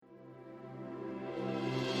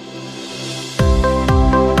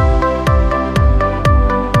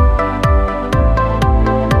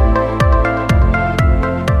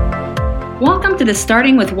to the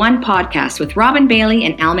Starting With One podcast with Robin Bailey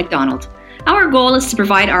and Al McDonald. Our goal is to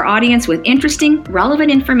provide our audience with interesting, relevant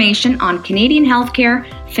information on Canadian healthcare,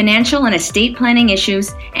 financial and estate planning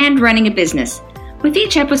issues, and running a business. With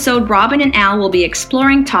each episode, Robin and Al will be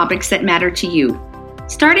exploring topics that matter to you.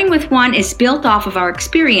 Starting With One is built off of our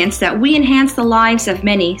experience that we enhance the lives of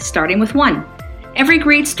many starting with one. Every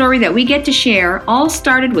great story that we get to share all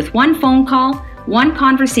started with one phone call, one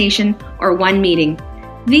conversation, or one meeting.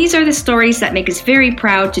 These are the stories that make us very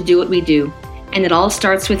proud to do what we do, and it all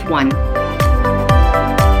starts with one.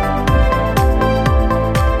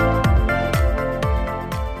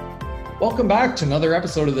 Welcome back to another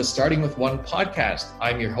episode of the Starting With One podcast.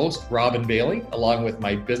 I'm your host, Robin Bailey, along with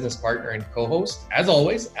my business partner and co-host, as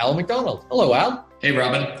always, Al McDonald. Hello, Al. Hey,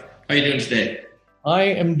 Robin. How are you doing today? I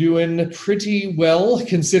am doing pretty well,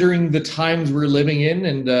 considering the times we're living in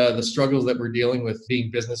and the struggles that we're dealing with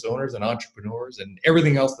being business owners and entrepreneurs and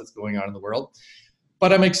everything else that's going on in the world.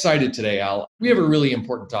 But I'm excited today, Al. We have a really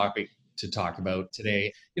important topic to talk about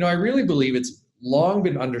today. I really believe it's long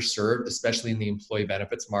been underserved, especially in the employee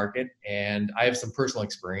benefits market. And I have some personal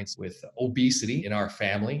experience with obesity in our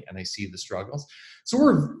family, and I see the struggles. So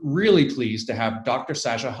we're really pleased to have Dr.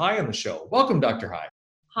 Sasha High on the show. Welcome, Dr. High.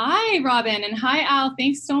 Hi, Robin, and hi, Al.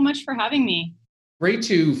 Thanks so much for having me. Great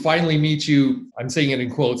to finally meet you. I'm saying it in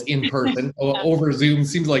quotes, in person, over Zoom.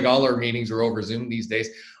 Seems like all our meetings are over Zoom these days.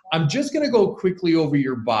 I'm just going to go quickly over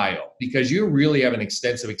your bio because you really have an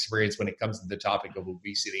extensive experience when it comes to the topic of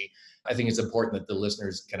obesity. I think it's important that the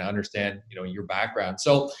listeners can understand, your background.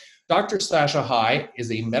 So Dr. Sasha High is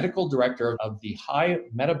a medical director of the High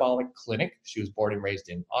Metabolic Clinic. She was born and raised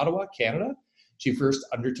in Ottawa, Canada. She first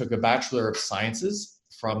undertook a Bachelor of Sciences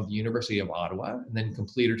from the University of Ottawa and then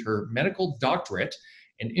completed her medical doctorate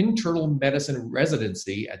and internal medicine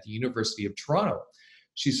residency at the University of Toronto.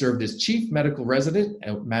 She served as chief medical resident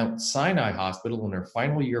at Mount Sinai Hospital in her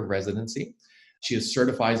final year of residency. She is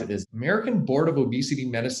certified as American Board of Obesity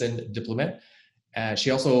Medicine Diplomat.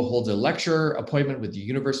 She also holds a lecturer appointment with the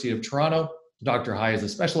University of Toronto. Dr. High has a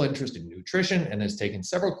special interest in nutrition and has taken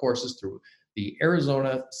several courses through the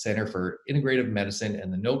Arizona Center for Integrative Medicine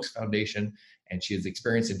and the Noakes Foundation, and she has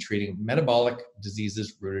experience in treating metabolic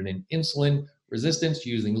diseases rooted in insulin resistance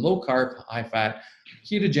using low-carb, high-fat,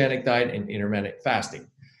 ketogenic diet, and intermittent fasting.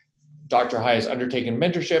 Dr. High has undertaken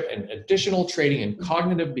mentorship and additional training in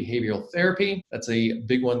cognitive behavioral therapy. That's a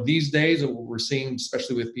big one these days, what we're seeing,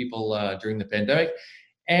 especially with people during the pandemic,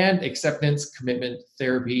 and acceptance commitment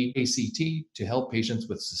therapy, ACT, to help patients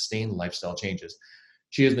with sustained lifestyle changes.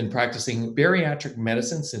 She has been practicing bariatric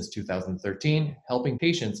medicine since 2013, helping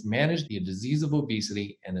patients manage the disease of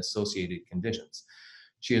obesity and associated conditions.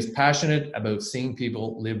 She is passionate about seeing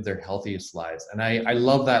people live their healthiest lives. And I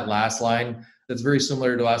love that last line. That's very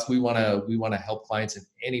similar to us. We want to help clients in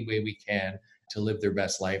any way we can to live their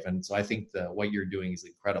best life. And so I think what you're doing is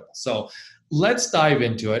incredible. So let's dive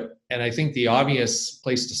into it. And I think the obvious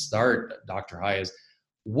place to start, Dr. High, is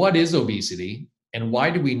what is obesity and why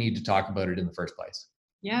do we need to talk about it in the first place?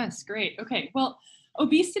 Yes, great. Okay, well,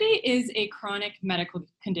 obesity is a chronic medical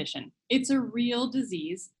condition. It's a real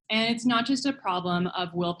disease, and it's not just a problem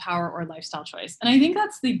of willpower or lifestyle choice. And I think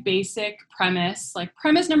that's the basic premise,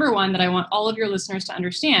 premise number one that I want all of your listeners to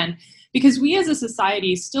understand, because we as a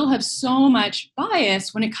society still have so much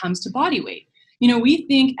bias when it comes to body weight. We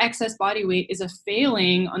think excess body weight is a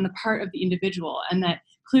failing on the part of the individual, and that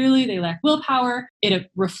clearly they lack willpower.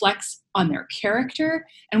 It reflects on their character,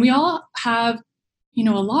 and we all have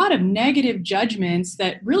a lot of negative judgments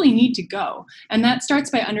that really need to go. And that starts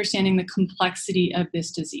by understanding the complexity of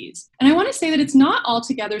this disease. And I want to say that it's not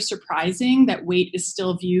altogether surprising that weight is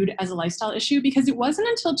still viewed as a lifestyle issue, because it wasn't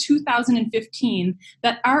until 2015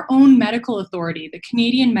 that our own medical authority, the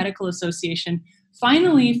Canadian Medical Association,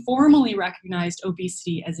 finally formally recognized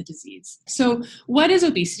obesity as a disease. So what is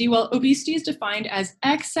obesity? Well, obesity is defined as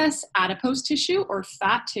excess adipose tissue or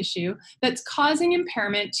fat tissue that's causing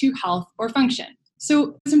impairment to health or function.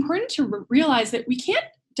 So it's important to realize that we can't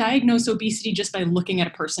diagnose obesity just by looking at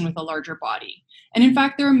a person with a larger body. And in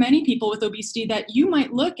fact, there are many people with obesity that you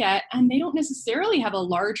might look at and they don't necessarily have a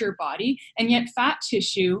larger body, and yet fat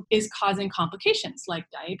tissue is causing complications like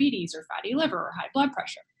diabetes or fatty liver or high blood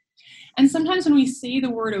pressure. And sometimes when we say the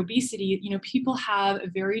word obesity, people have a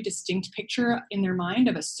very distinct picture in their mind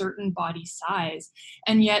of a certain body size.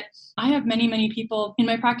 And yet I have many, many people in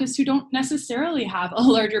my practice who don't necessarily have a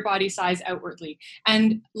larger body size outwardly.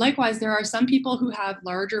 And likewise, there are some people who have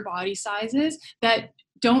larger body sizes that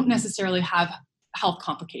don't necessarily have health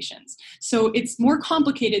complications. So it's more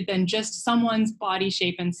complicated than just someone's body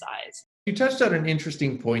shape and size. You touched on an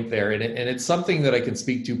interesting point there, and it's something that I can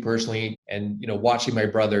speak to personally. And watching my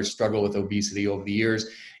brother struggle with obesity over the years,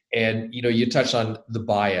 and you touched on the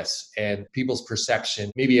bias and people's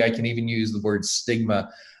perception. Maybe I can even use the word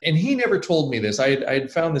stigma. And he never told me this. I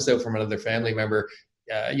had found this out from another family member.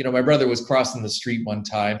 My brother was crossing the street one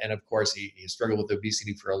time, and of course he struggled with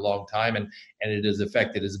obesity for a long time, and it has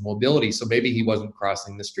affected his mobility. So maybe he wasn't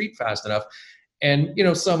crossing the street fast enough. And,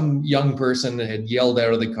 some young person had yelled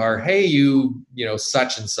out of the car, "Hey, you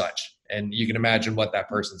such and such." And you can imagine what that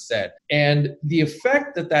person said. And the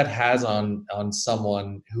effect that has on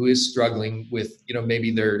someone who is struggling with,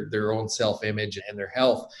 maybe their own self-image and their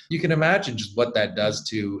health, you can imagine just what that does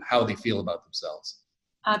to how they feel about themselves.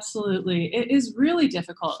 Absolutely. It is really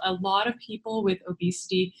difficult. A lot of people with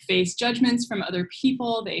obesity face judgments from other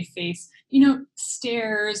people. They face,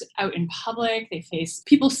 stares out in public. They face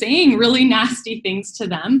people saying really nasty things to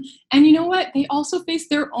them. And you know what? They also face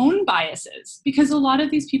their own biases because a lot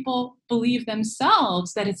of these people believe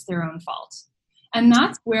themselves that it's their own fault. And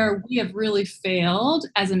that's where we have really failed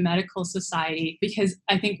as a medical society, because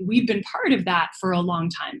I think we've been part of that for a long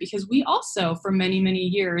time, because we also, for many, many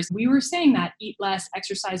years, we were saying that eat less,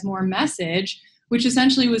 exercise more message, which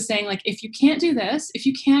essentially was saying, like, if you can't do this, if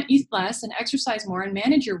you can't eat less and exercise more and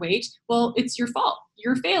manage your weight, well, it's your fault.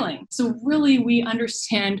 You're failing. So really, we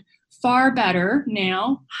understand far better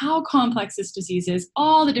now how complex this disease is,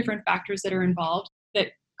 all the different factors that are involved that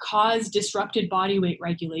cause disrupted body weight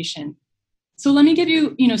regulation. So let me give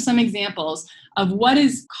you, some examples of what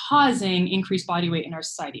is causing increased body weight in our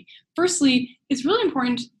society. Firstly, it's really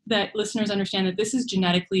important that listeners understand that this is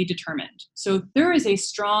genetically determined. So there is a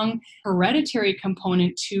strong hereditary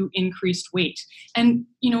component to increased weight. And,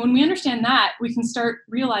 when we understand that, we can start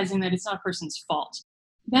realizing that it's not a person's fault.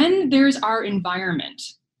 Then there's our environment.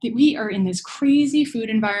 We are in this crazy food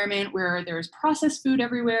environment where there's processed food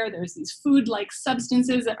everywhere. There's these food-like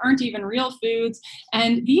substances that aren't even real foods.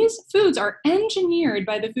 And these foods are engineered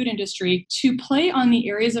by the food industry to play on the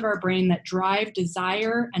areas of our brain that drive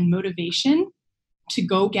desire and motivation to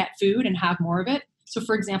go get food and have more of it. So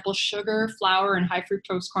for example, sugar, flour, and high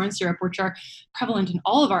fructose corn syrup, which are prevalent in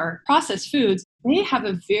all of our processed foods, they have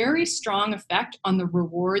a very strong effect on the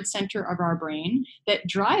reward center of our brain that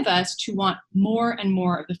drive us to want more and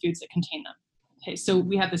more of the foods that contain them. Okay, so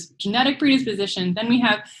we have this genetic predisposition, then we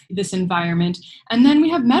have this environment, and then we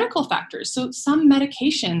have medical factors. So some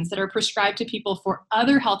medications that are prescribed to people for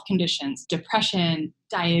other health conditions, depression,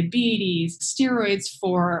 diabetes, steroids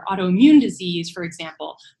for autoimmune disease, for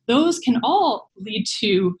example, those can all lead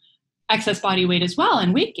to excess body weight as well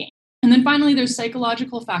and weight gain. And then finally, there's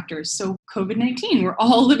psychological factors. So COVID-19, we're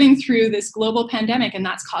all living through this global pandemic, and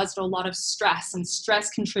that's caused a lot of stress, and stress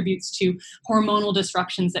contributes to hormonal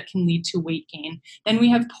disruptions that can lead to weight gain. Then we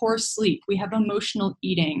have poor sleep, we have emotional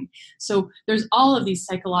eating. So there's all of these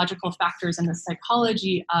psychological factors, and the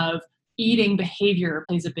psychology of eating behavior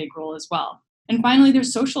plays a big role as well. And finally,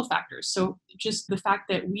 there's social factors. So just the fact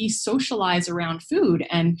that we socialize around food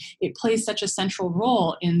and it plays such a central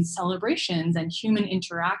role in celebrations and human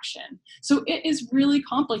interaction. So it is really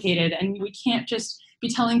complicated, and we can't just be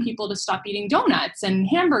telling people to stop eating donuts and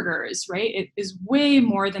hamburgers, right? It is way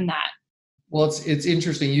more than that. Well, it's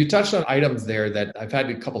interesting. You touched on items there that I've had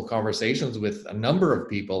a couple of conversations with a number of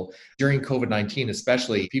people during COVID-19,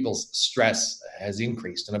 especially people's stress has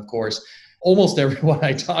increased. And of course, almost everyone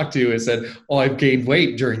I talked to has said, "Oh, I've gained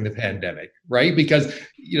weight during the pandemic," right? Because,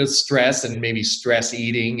 stress and maybe stress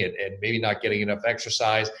eating and maybe not getting enough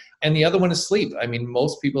exercise. And the other one is sleep. I mean,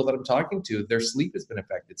 most people that I'm talking to, their sleep has been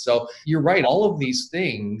affected. So you're right. All of these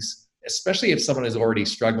things, especially if someone is already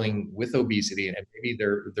struggling with obesity and maybe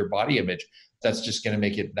their body image, that's just going to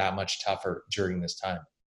make it that much tougher during this time.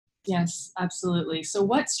 Yes, absolutely. So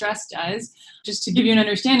what stress does, just to give you an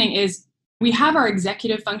understanding, is we have our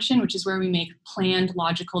executive function, which is where we make planned,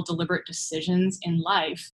 logical, deliberate decisions in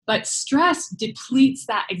life. But stress depletes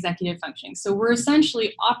that executive function. So we're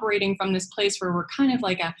essentially operating from this place where we're kind of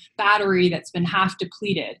like a battery that's been half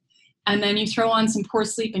depleted. And then you throw on some poor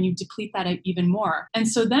sleep and you deplete that even more. And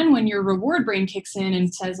so then when your reward brain kicks in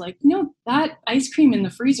and says, like, that ice cream in the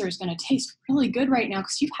freezer is going to taste really good right now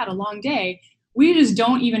because you've had a long day, we just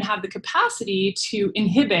don't even have the capacity to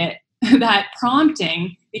inhibit that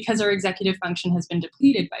prompting because our executive function has been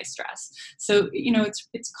depleted by stress. So,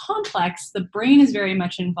 it's complex. The brain is very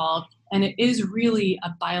much involved, and it is really a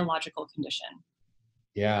biological condition.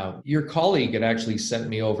 Yeah. Your colleague had actually sent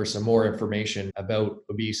me over some more information about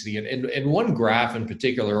obesity. And one graph in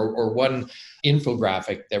particular, or one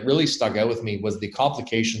infographic that really stuck out with me was the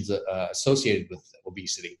complications associated with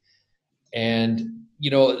obesity. And,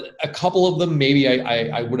 A couple of them, maybe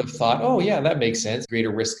I would have thought, oh yeah, that makes sense.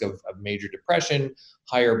 Greater risk of major depression,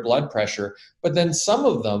 higher blood pressure. But then some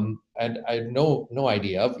of them, and I had no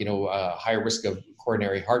idea of, higher risk of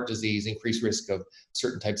coronary heart disease, increased risk of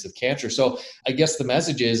certain types of cancer. So I guess the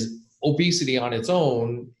message is obesity on its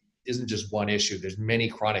own isn't just one issue. There's many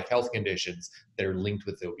chronic health conditions that are linked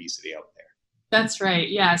with obesity out there. That's right.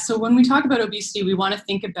 Yeah. So when we talk about obesity, we want to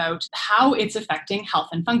think about how it's affecting health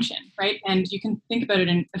and function, right? And you can think about it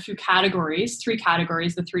in a few categories, 3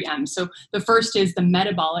 categories, the 3 M's. So the first is the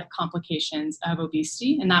metabolic complications of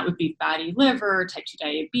obesity, and that would be fatty liver, type 2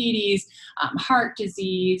 diabetes, heart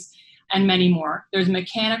disease, and many more. There's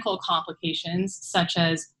mechanical complications such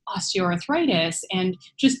as osteoarthritis and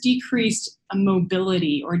just decreased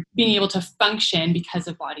mobility or being able to function because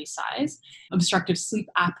of body size. Obstructive sleep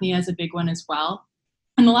apnea is a big one as well.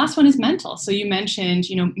 And the last one is mental. So you mentioned,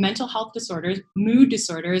 mental health disorders, mood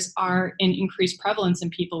disorders are in increased prevalence in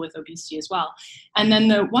people with obesity as well. And then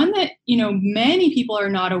the one that, many people are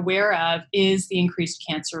not aware of is the increased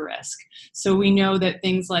cancer risk. So we know that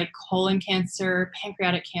things like colon cancer,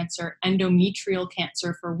 pancreatic cancer, endometrial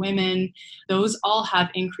cancer for women, those all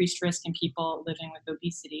have increased risk in people living with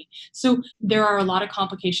obesity. So there are a lot of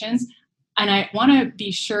complications. And I want to be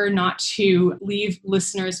sure not to leave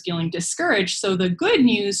listeners feeling discouraged. So the good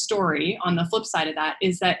news story on the flip side of that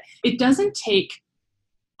is that it doesn't take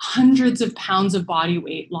hundreds of pounds of body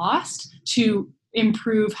weight lost to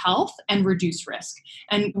improve health and reduce risk.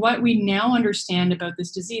 And what we now understand about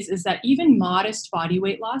this disease is that even modest body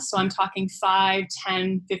weight loss, so I'm talking 5,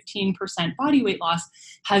 10, 15% body weight loss,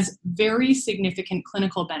 has very significant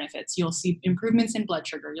clinical benefits. You'll see improvements in blood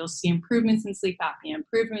sugar, you'll see improvements in sleep apnea,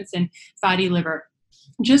 improvements in fatty liver,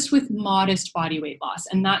 just with modest body weight loss.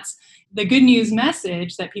 And that's the good news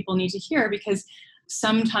message that people need to hear, because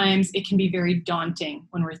sometimes it can be very daunting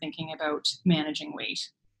when we're thinking about managing weight.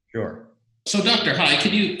 Sure. So, Dr. Hai,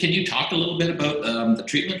 can you talk a little bit about the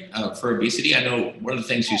treatment for obesity? I know one of the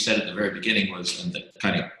things you said at the very beginning was, and that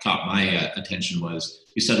kind of caught my attention, was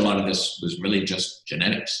you said a lot of this was really just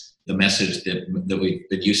genetics. The message that we've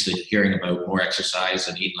been used to hearing about more exercise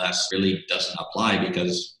and eat less really doesn't apply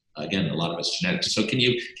because, again, a lot of it's genetics. So can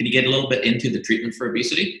you get a little bit into the treatment for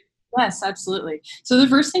obesity? Yes, absolutely. So the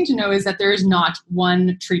first thing to know is that there is not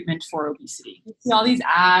one treatment for obesity. You see all these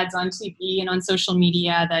ads on TV and on social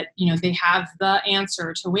media that, they have the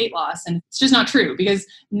answer to weight loss, and it's just not true because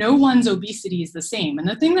no one's obesity is the same. And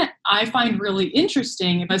the thing that I find really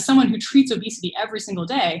interesting as someone who treats obesity every single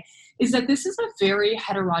day is that this is a very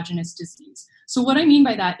heterogeneous disease. So what I mean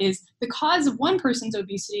by that is the cause of one person's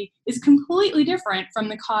obesity is completely different from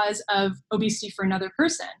the cause of obesity for another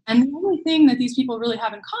person. And the only thing that these people really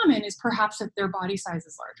have in common is perhaps that their body size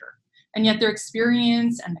is larger. And yet their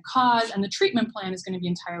experience and the cause and the treatment plan is going to be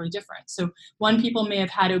entirely different. So one people may have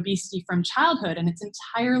had obesity from childhood and it's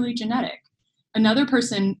entirely genetic. Another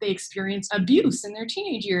person, they experience abuse in their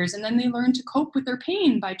teenage years, and then they learn to cope with their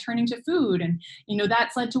pain by turning to food. And,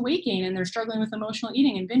 that's led to weight gain, and they're struggling with emotional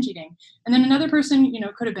eating and binge eating. And then another person,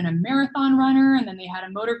 could have been a marathon runner, and then they had a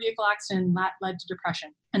motor vehicle accident, and that led to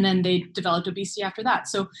depression. And then they developed obesity after that.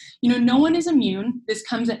 So, no one is immune. This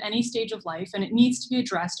comes at any stage of life, and it needs to be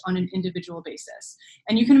addressed on an individual basis.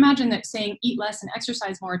 And you can imagine that saying eat less and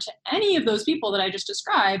exercise more to any of those people that I just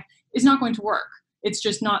described is not going to work. It's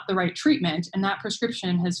just not the right treatment. And that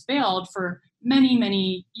prescription has failed for many,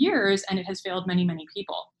 many years, and it has failed many, many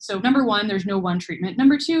people. So number one, there's no one treatment.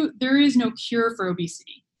 Number two, there is no cure for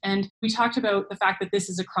obesity. And we talked about the fact that this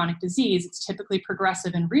is a chronic disease. It's typically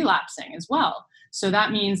progressive and relapsing as well. So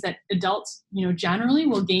that means that adults, generally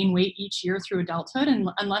will gain weight each year through adulthood, and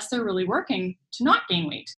unless they're really working to not gain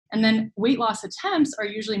weight. And then weight loss attempts are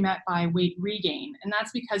usually met by weight regain. And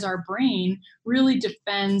that's because our brain really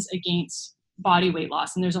defends against body weight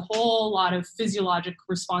loss. And there's a whole lot of physiologic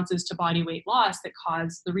responses to body weight loss that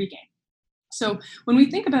cause the regain. So when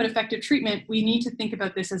we think about effective treatment, we need to think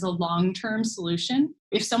about this as a long-term solution.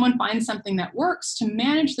 If someone finds something that works to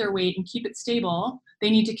manage their weight and keep it stable,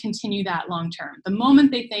 they need to continue that long-term. The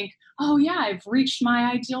moment they think, oh yeah, I've reached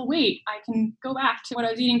my ideal weight, I can go back to what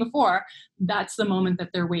I was eating before, that's the moment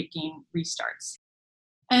that their weight gain restarts.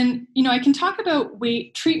 And, I can talk about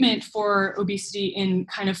weight treatment for obesity in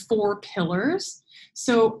kind of 4 pillars.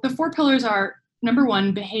 So the 4 pillars are, number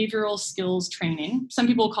one, behavioral skills training. Some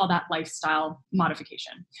people will call that lifestyle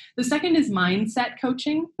modification. The second is mindset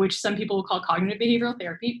coaching, which some people will call cognitive behavioral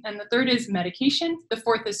therapy. And the third is medication. The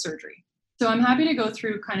fourth is surgery. So I'm happy to go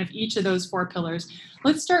through kind of each of those 4 pillars.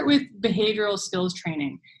 Let's start with behavioral skills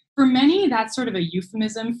training. For many, that's sort of a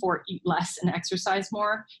euphemism for eat less and exercise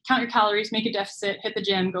more. Count your calories, make a deficit, hit the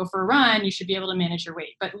gym, go for a run. You should be able to manage your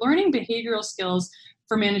weight. But learning behavioral skills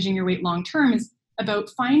for managing your weight long term is about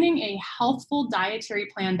finding a healthful dietary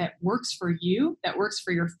plan that works for you, that works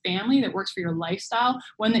for your family, that works for your lifestyle,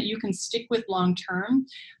 one that you can stick with long term,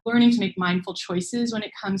 learning to make mindful choices when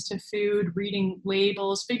it comes to food, reading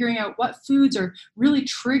labels, figuring out what foods are really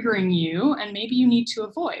triggering you and maybe you need to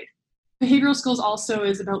avoid. Behavioral skills also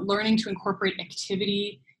is about learning to incorporate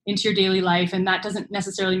activity into your daily life. And that doesn't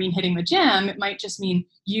necessarily mean hitting the gym. It might just mean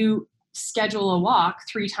you schedule a walk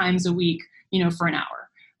 3 times a week, for an hour.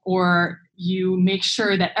 Or you make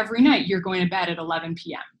sure that every night you're going to bed at 11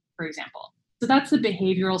 p.m., for example. So that's the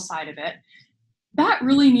behavioral side of it. That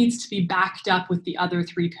really needs to be backed up with the other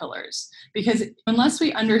 3 pillars, because unless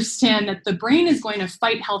we understand that the brain is going to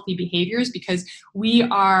fight healthy behaviors because we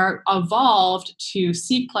are evolved to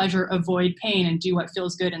seek pleasure, avoid pain, and do what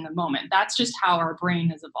feels good in the moment. That's just how our brain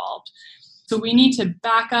has evolved. So we need to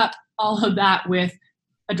back up all of that with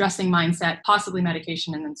addressing mindset, possibly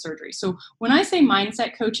medication, and then surgery. So when I say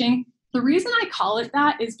mindset coaching, the reason I call it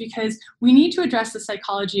that is because we need to address the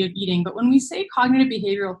psychology of eating. But when we say cognitive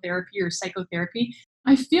behavioral therapy or psychotherapy,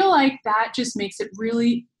 I feel like that just makes it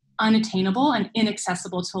really unattainable and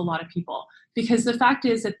inaccessible to a lot of people. Because the fact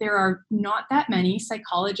is that there are not that many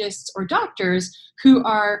psychologists or doctors who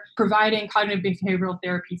are providing cognitive behavioral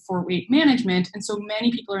therapy for weight management. And so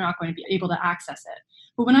many people are not going to be able to access it.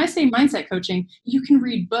 But when I say mindset coaching, you can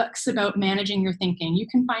read books about managing your thinking. You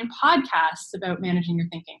can find podcasts about managing your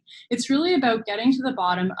thinking. It's really about getting to the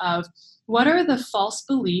bottom of what are the false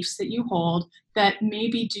beliefs that you hold that may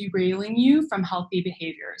be derailing you from healthy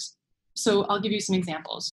behaviors. So I'll give you some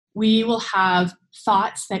examples. We will have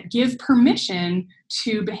thoughts that give permission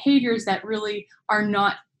to behaviors that really are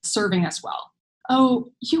not serving us well.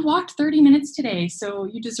 Oh, you walked 30 minutes today, so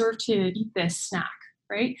you deserve to eat this snack.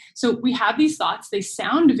 Right? So we have these thoughts, they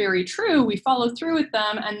sound very true, we follow through with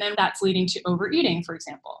them, and then that's leading to overeating, for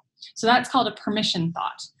example. So that's called a permission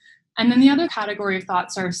thought. And then the other category of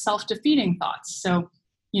thoughts are self-defeating thoughts. So,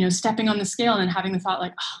 stepping on the scale and having the thought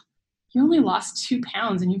like, oh, you only lost 2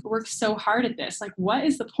 pounds and you've worked so hard at this. Like, what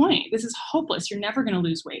is the point? This is hopeless. You're never going to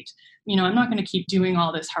lose weight. I'm not going to keep doing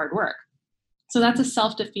all this hard work. So that's a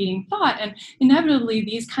self-defeating thought. And inevitably,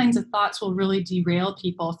 these kinds of thoughts will really derail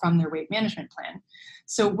people from their weight management plan.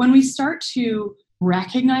 So when we start to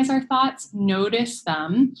recognize our thoughts, notice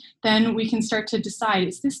them, then we can start to decide,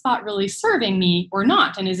 is this thought really serving me or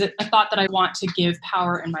not? And is it a thought that I want to give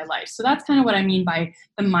power in my life? So that's kind of what I mean by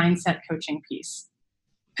the mindset coaching piece.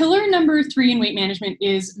 Pillar number 3 in weight management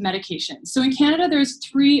is medications. So in Canada, there's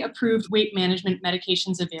 3 approved weight management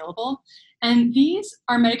medications available. And these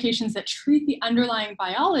are medications that treat the underlying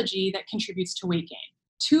biology that contributes to weight gain.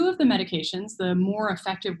 2 of the medications, the more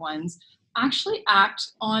effective ones, actually act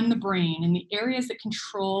on the brain in the areas that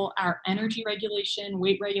control our energy regulation,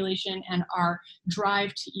 weight regulation, and our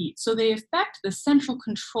drive to eat. So they affect the central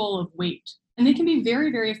control of weight. And they can be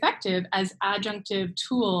very, very effective as adjunctive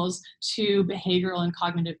tools to behavioral and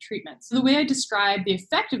cognitive treatments. So the way I describe the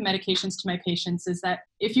effect of medications to my patients is that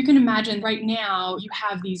if you can imagine right now, you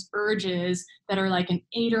have these urges that are like an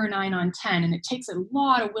 8 or 9 on 10, and it takes a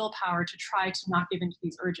lot of willpower to try to not give into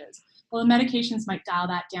these urges. Well, the medications might dial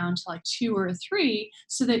that down to like 2 or 3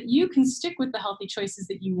 so that you can stick with the healthy choices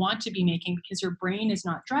that you want to be making because your brain is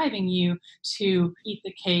not driving you to eat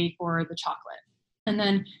the cake or the chocolate. And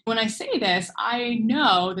then when I say this, I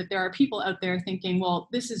know that there are people out there thinking, well,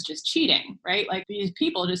 this is just cheating, right? Like these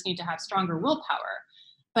people just need to have stronger willpower.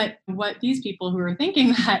 But what these people who are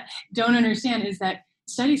thinking that don't understand is that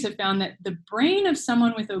studies have found that the brain of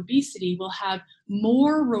someone with obesity will have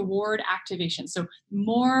more reward activation, so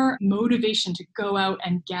more motivation to go out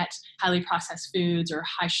and get highly processed foods or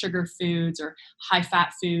high sugar foods or high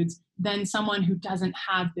fat foods than someone who doesn't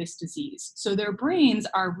have this disease. So their brains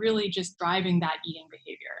are really just driving that eating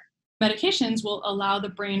behavior. Medications will allow the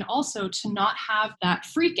brain also to not have that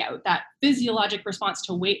freak out, that physiologic response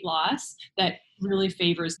to weight loss that really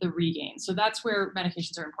favors the regain. So that's where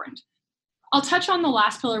medications are important. I'll touch on the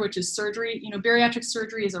last pillar, which is surgery. Bariatric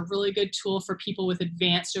surgery is a really good tool for people with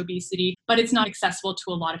advanced obesity, but it's not accessible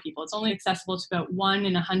to a lot of people. It's only accessible to about 1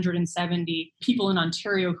 in 170 people in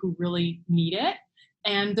Ontario who really need it.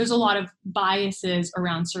 And there's a lot of biases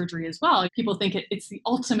around surgery as well. People think it's the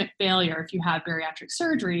ultimate failure if you have bariatric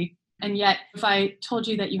surgery. And yet, if I told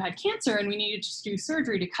you that you had cancer and we needed to do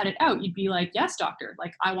surgery to cut it out, you'd be like, yes, doctor,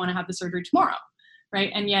 like I want to have the surgery tomorrow. Right?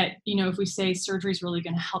 And yet, if we say surgery is really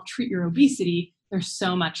going to help treat your obesity, there's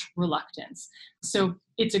so much reluctance. So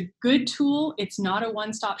it's a good tool. It's not a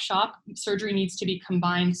one-stop shop. Surgery needs to be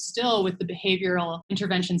combined still with the behavioral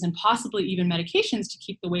interventions and possibly even medications to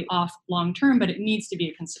keep the weight off long-term, but it needs to be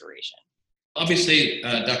a consideration. Obviously,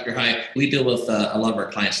 Dr. Hai, we deal with a lot of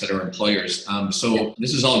our clients that are employers. So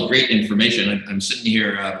this is all great information. I'm sitting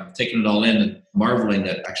here taking it all in and marveling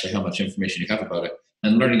at actually how much information you have about it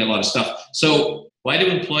and learning a lot of stuff. So why do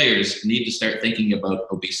employers need to start thinking about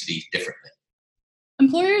obesity differently?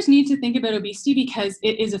 Employers need to think about obesity because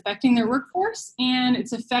it is affecting their workforce and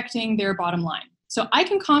it's affecting their bottom line. So I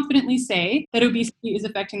can confidently say that obesity is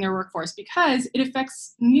affecting their workforce because it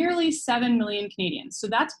affects nearly 7 million Canadians. So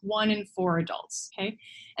that's 1 in 4 adults, okay?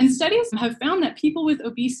 And studies have found that people with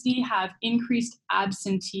obesity have increased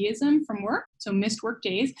absenteeism from work, so missed work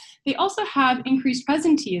days. They also have increased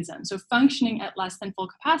presenteeism, so functioning at less than full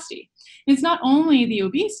capacity. And it's not only the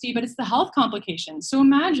obesity, but it's the health complications. So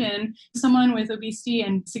imagine someone with obesity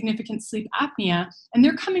and significant sleep apnea, and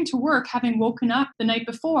they're coming to work having woken up the night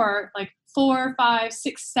before, like 4, 5,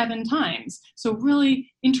 6, 7 times. So really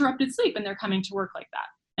interrupted sleep, and they're coming to work like that.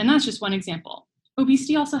 And that's just one example.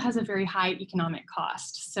 Obesity also has a very high economic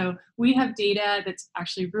cost. So we have data that's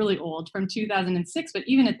actually really old from 2006, but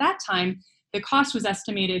even at that time, the cost was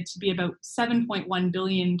estimated to be about $7.1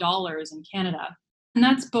 billion in Canada. And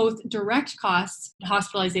that's both direct costs,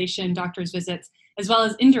 hospitalization, doctor's visits, as well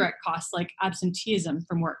as indirect costs like absenteeism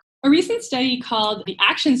from work. A recent study called the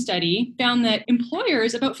Action Study found that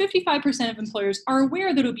employers, about 55% of employers, are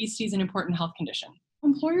aware that obesity is an important health condition.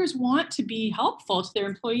 Employers want to be helpful to their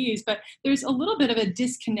employees, but there's a little bit of a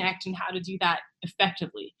disconnect in how to do that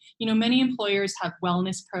effectively. You know, many employers have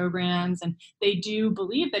wellness programs and they do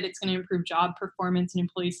believe that it's going to improve job performance and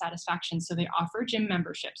employee satisfaction. So they offer gym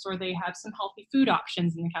memberships or they have some healthy food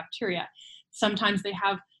options in the cafeteria. Sometimes they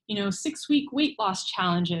have, 6-week weight loss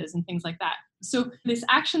challenges and things like that. So this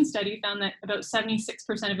Action Study found that about 76%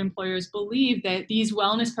 of employers believe that these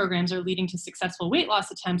wellness programs are leading to successful weight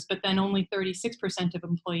loss attempts, but then only 36% of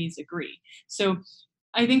employees agree. So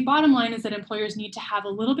I think bottom line is that employers need to have a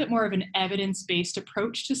little bit more of an evidence-based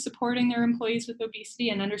approach to supporting their employees with obesity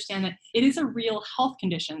and understand that it is a real health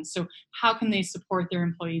condition. So how can they support their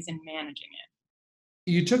employees in managing it?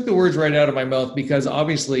 You took the words right out of my mouth because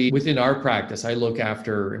obviously within our practice, I look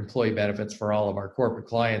after employee benefits for all of our corporate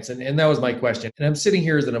clients. And that was my question. And I'm sitting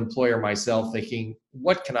here as an employer myself thinking,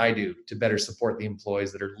 what can I do to better support the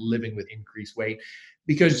employees that are living with increased weight?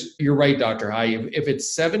 Because you're right, Dr. Hai, if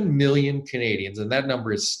it's 7 million Canadians, and that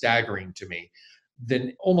number is staggering to me,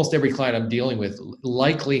 then almost every client I'm dealing with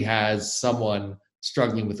likely has someone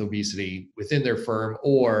struggling with obesity within their firm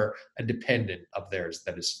or a dependent of theirs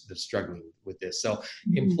that's struggling with this. So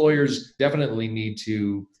employers definitely need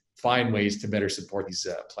to find ways to better support these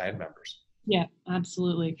plan members. Yeah,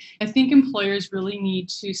 absolutely. I think employers really need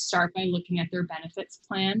to start by looking at their benefits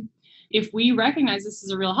plan. If we recognize this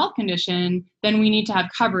is a real health condition, then we need to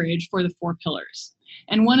have coverage for the 4 pillars.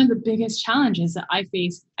 And one of the biggest challenges that I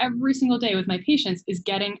face every single day with my patients is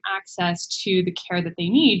getting access to the care that they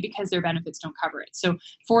need because their benefits don't cover it. So,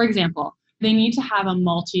 for example, they need to have a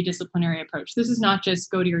multidisciplinary approach. This is not just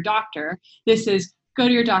go to your doctor. This is go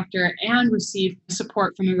to your doctor and receive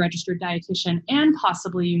support from a registered dietitian, and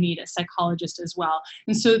possibly you need a psychologist as well.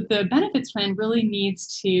 And so the benefits plan really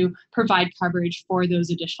needs to provide coverage for those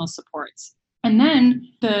additional supports. And then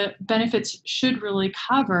the benefits should really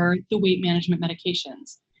cover the weight management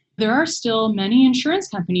medications. There are still many insurance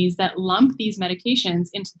companies that lump these medications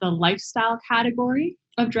into the lifestyle category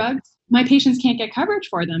of drugs. My patients can't get coverage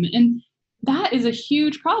for them. And that is a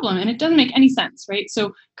huge problem. And it doesn't make any sense, right?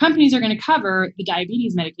 So companies are going to cover the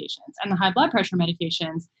diabetes medications and the high blood pressure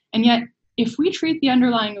medications. And yet, if we treat the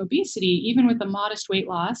underlying obesity, even with a modest weight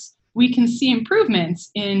loss, we can see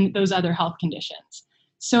improvements in those other health conditions.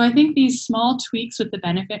 So I think these small tweaks with the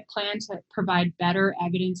benefit plan to provide better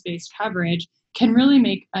evidence-based coverage can really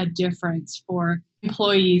make a difference for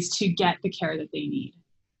employees to get the care that they need.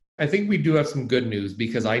 I think we do have some good news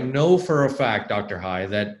because I know for a fact, Dr. Hai,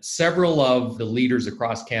 that several of the leaders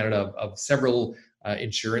across Canada of several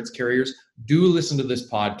insurance carriers do listen to this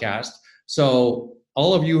podcast. So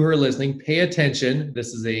all of you who are listening, pay attention.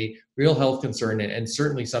 This is a real health concern and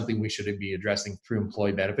certainly something we should be addressing through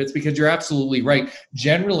employee benefits because you're absolutely right.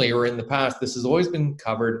 Generally, or in the past, this has always been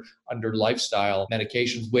covered under lifestyle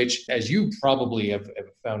medications, which, as you probably have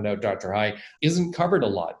found out, Dr. Hai, isn't covered a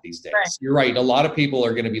lot these days. Right. You're right. A lot of people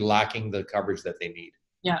are going to be lacking the coverage that they need.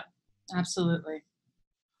 Yeah, absolutely.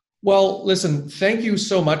 Well, listen, thank you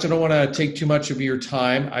so much. I don't want to take too much of your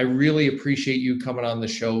time. I really appreciate you coming on the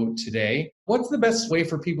show today. What's the best way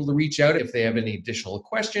for people to reach out if they have any additional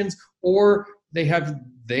questions or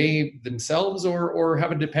they themselves or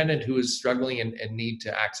have a dependent who is struggling and need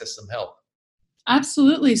to access some help?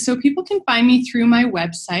 Absolutely. So people can find me through my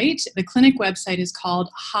website. The clinic website is called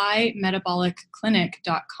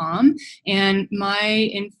highmetabolicclinic.com, and my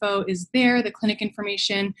info is there, the clinic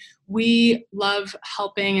information. We love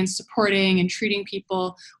helping and supporting and treating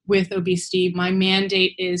people with obesity. My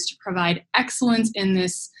mandate is to provide excellence in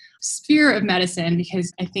this sphere of medicine,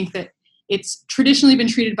 because I think that it's traditionally been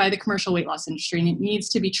treated by the commercial weight loss industry, and it needs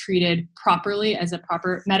to be treated properly as a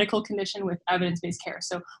proper medical condition with evidence-based care.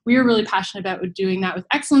 So we are really passionate about doing that with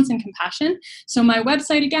excellence and compassion. So my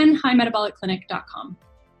website, again, highmetabolicclinic.com.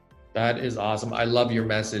 That is awesome. I love your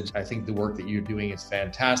message. I think the work that you're doing is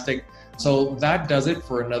fantastic. So that does it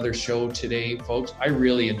for another show today, folks. I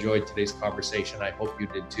really enjoyed today's conversation. I hope you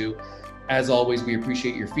did too. As always, we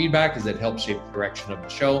appreciate your feedback as it helps shape the direction of the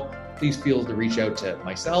show. Please feel to reach out to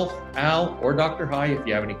myself, Al, or Dr. High if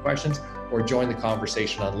you have any questions, or join the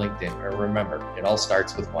conversation on LinkedIn. Or remember, it all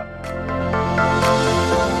starts with one.